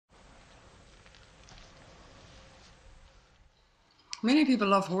Many people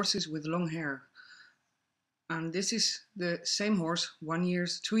love horses with long hair, and this is the same horse, 1 year,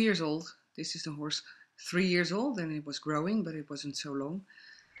 2 years old. This is the horse 3 years old, and it was growing, but it wasn't so long.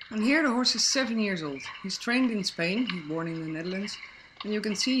 And here the horse is 7 years old. He's trained in Spain, he's born in the Netherlands, and you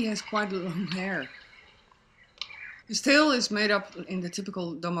can see he has quite long hair. His tail is made up in the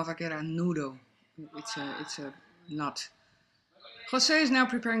typical Doma Vaquera nudo. It's a knot. Jose is now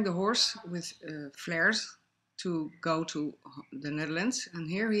preparing the horse with flares to go to the Netherlands, and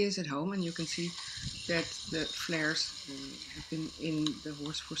here he is at home, and you can see that the flares have been in the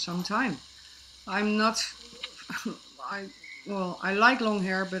horse for some time. I'm not, I like long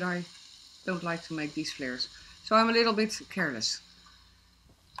hair, but I don't like to make these flares, so I'm a little bit careless.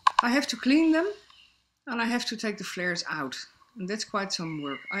 I have to clean them, and I have to take the flares out, and that's quite some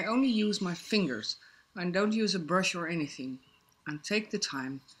work. I only use my fingers. I don't use a brush or anything, and take the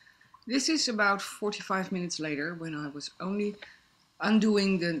time. This is about 45 minutes later, when I was only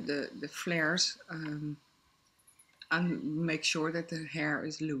undoing the flares and make sure that the hair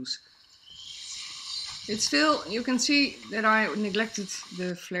is loose. It's still, you can see that I neglected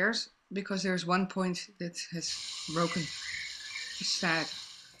the flares because there's one point that has broken. It's sad.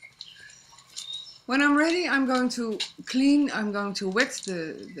 When I'm ready, I'm going to wet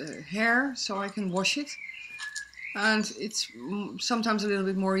the hair so I can wash it. And it's sometimes a little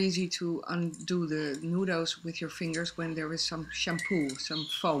bit more easy to undo the nudos with your fingers when there is some shampoo, some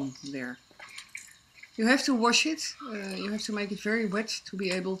foam there. You have to wash it, you have to make it very wet to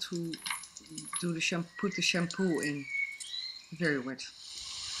be able to put the shampoo in. Very wet.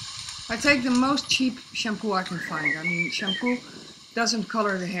 I take the most cheap shampoo I can find. I mean, shampoo doesn't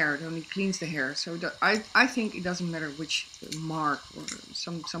color the hair, it only cleans the hair. So I think it doesn't matter which mark. Or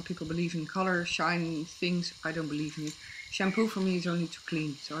some people believe in color, shiny things. I don't believe in it. Shampoo for me is only to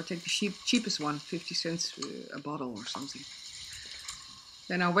clean. So I take the cheapest one, 50 cents a bottle or something.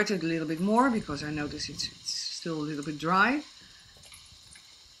 Then I wet it a little bit more because I notice it's still a little bit dry.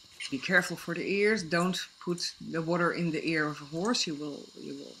 Be careful for the ears. Don't put the water in the ear of a horse. He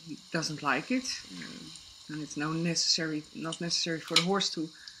doesn't like it. And it's not necessary for the horse to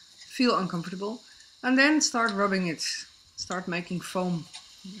feel uncomfortable. And then start rubbing it, start making foam,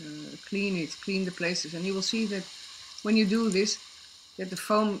 clean the places, and you will see that when you do this, that the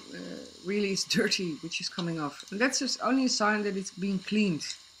foam really is dirty, which is coming off. And that's just only a sign that it's being cleaned.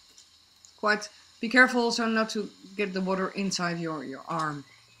 Be careful also not to get the water inside your arm.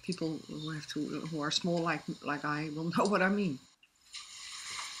 People who are small like I will know what I mean.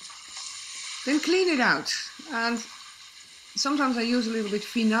 Then clean it out, and sometimes I use a little bit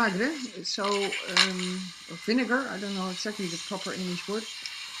vinagre, or vinegar, I don't know exactly the proper English word,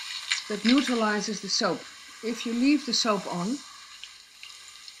 that neutralizes the soap. If you leave the soap on,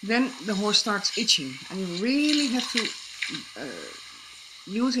 then the horse starts itching, and you really have to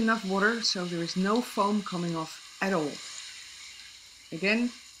use enough water so there is no foam coming off at all. Again,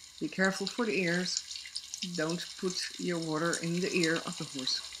 be careful for the ears. Don't put your water in the ear of the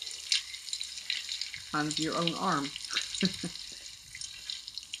horse. And your own arm.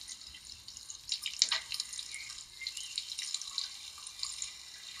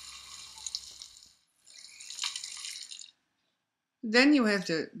 Then you have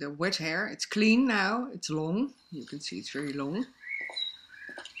the wet hair. It's clean now, it's long. You can see it's very long.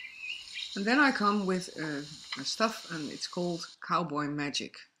 And then I come with a stuff, and it's called Cowboy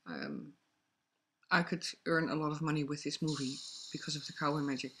Magic. I could earn a lot of money with this movie because of the Cowboy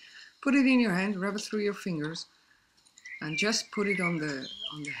Magic. Put it in your hand, rub it through your fingers, and just put it on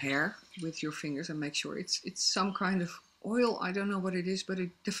the hair with your fingers and make sure it's some kind of oil. I don't know what it is, but it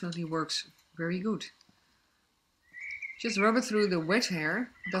definitely works very good. Just rub it through the wet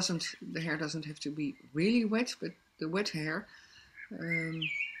hair. The hair doesn't have to be really wet, but the wet hair. And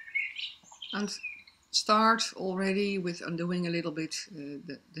start already with undoing a little bit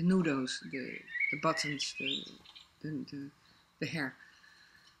the nudos, the buttons, the hair.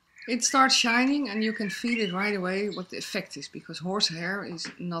 It starts shining, and you can feel it right away what the effect is, because horse hair is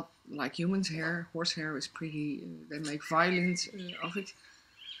not like human's hair. Horse hair is pretty, they make violence of it.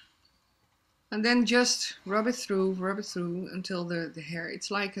 And then just rub it through until the hair, it's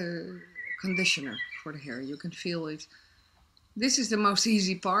like a conditioner for the hair. You can feel it. This is the most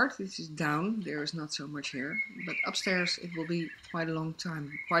easy part. This is down, there is not so much hair, but upstairs it will be quite a long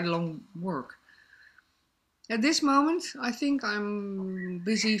time, quite a long work. At this moment, I think I'm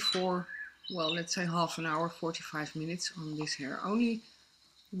busy for, well, let's say half an hour, 45 minutes on this hair. Only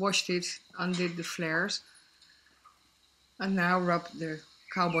washed it, undid the flares, and now rub the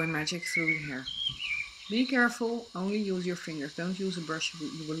Cowboy Magic through the hair. Be careful, only use your fingers. Don't use a brush,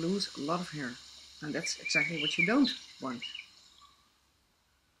 you will lose a lot of hair. And that's exactly what you don't want.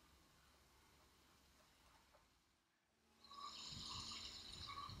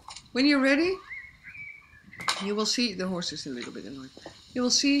 When you're ready, you will see, the horse is a little bit annoyed. You will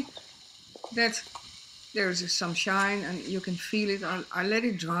see that there's some shine and you can feel it. I let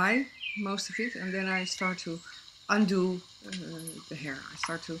it dry, most of it, and then I start to undo the hair. I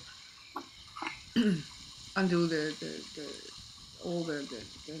start to undo all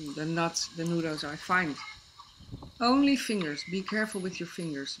the knots, the noodles I find. Only fingers. Be careful with your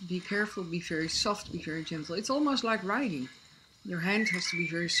fingers. Be careful, be very soft, be very gentle. It's almost like riding. Your hand has to be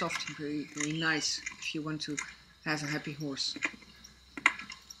very soft and very, very nice if you want to have a happy horse.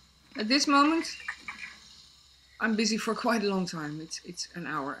 At this moment, I'm busy for quite a long time. It's an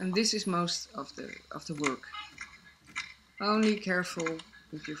hour, and this is most of the work. Only careful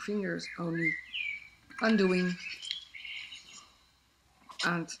with your fingers, only undoing,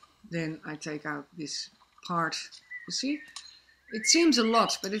 and then I take out this part. You see, it seems a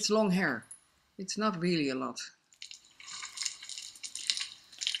lot, but it's long hair. It's not really a lot.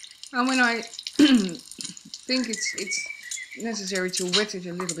 And when I think it's necessary to wet it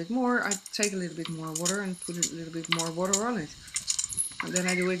a little bit more, I take a little bit more water and put a little bit more water on it. And then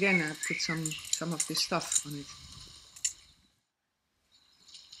I do again, I put some of this stuff on it.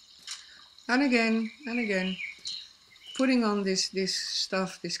 And again, putting on this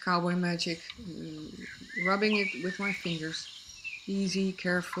stuff, this cowboy magic, rubbing it with my fingers. Easy,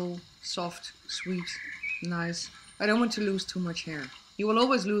 careful, soft, sweet, nice. I don't want to lose too much hair. You will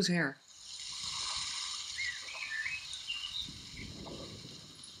always lose hair.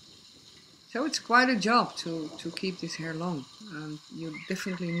 So it's quite a job to keep this hair long, and you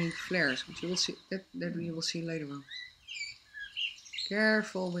definitely need flares, which you will see that you will see later on.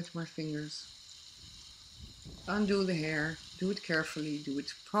 Careful with my fingers. Undo the hair. Do it carefully. Do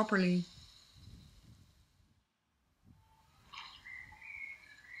it properly.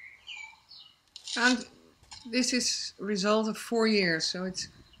 And this is a result of 4 years. So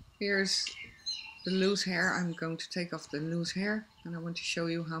here's the loose hair. I'm going to take off the loose hair, and I want to show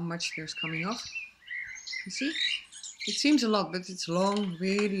you how much there's coming off. You see? It seems a lot, but it's long,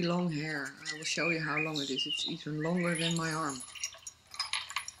 really long hair. I will show you how long it is. It's even longer than my arm.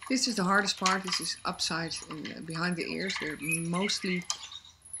 This is the hardest part. This is upside and behind the ears.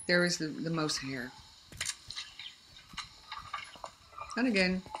 There is the most hair. And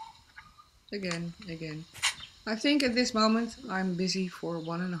again. I think at this moment I'm busy for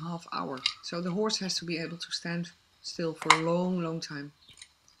 1.5 hours. So the horse has to be able to stand still for a long, long time.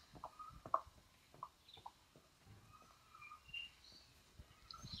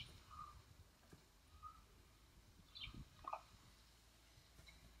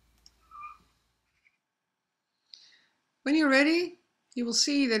 When you're ready, you will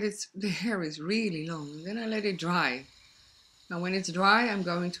see that the hair is really long. Then I let it dry. Now when it's dry, I'm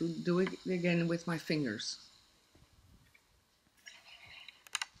going to do it again with my fingers.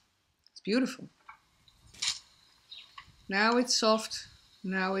 It's beautiful. Now it's soft,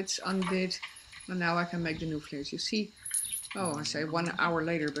 now it's undid, and now I can make the new flares. You see, I say 1 hour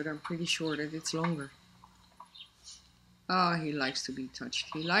later, but I'm pretty sure that it's longer. He likes to be touched.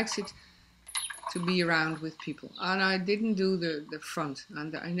 He likes it to be around with people. And I didn't do the front,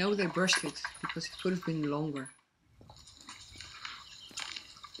 and I know they brushed it because it could have been longer.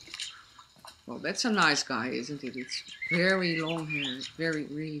 Well, that's a nice guy, isn't it? It's very long hair. It's really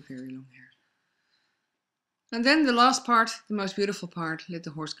very long hair. And then the last part, the most beautiful part, let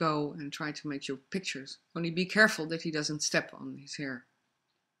the horse go and try to make your pictures. Only be careful that he doesn't step on his hair.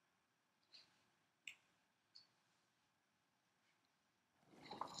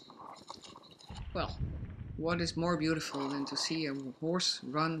 Well, what is more beautiful than to see a horse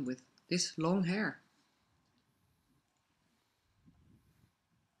run with this long hair?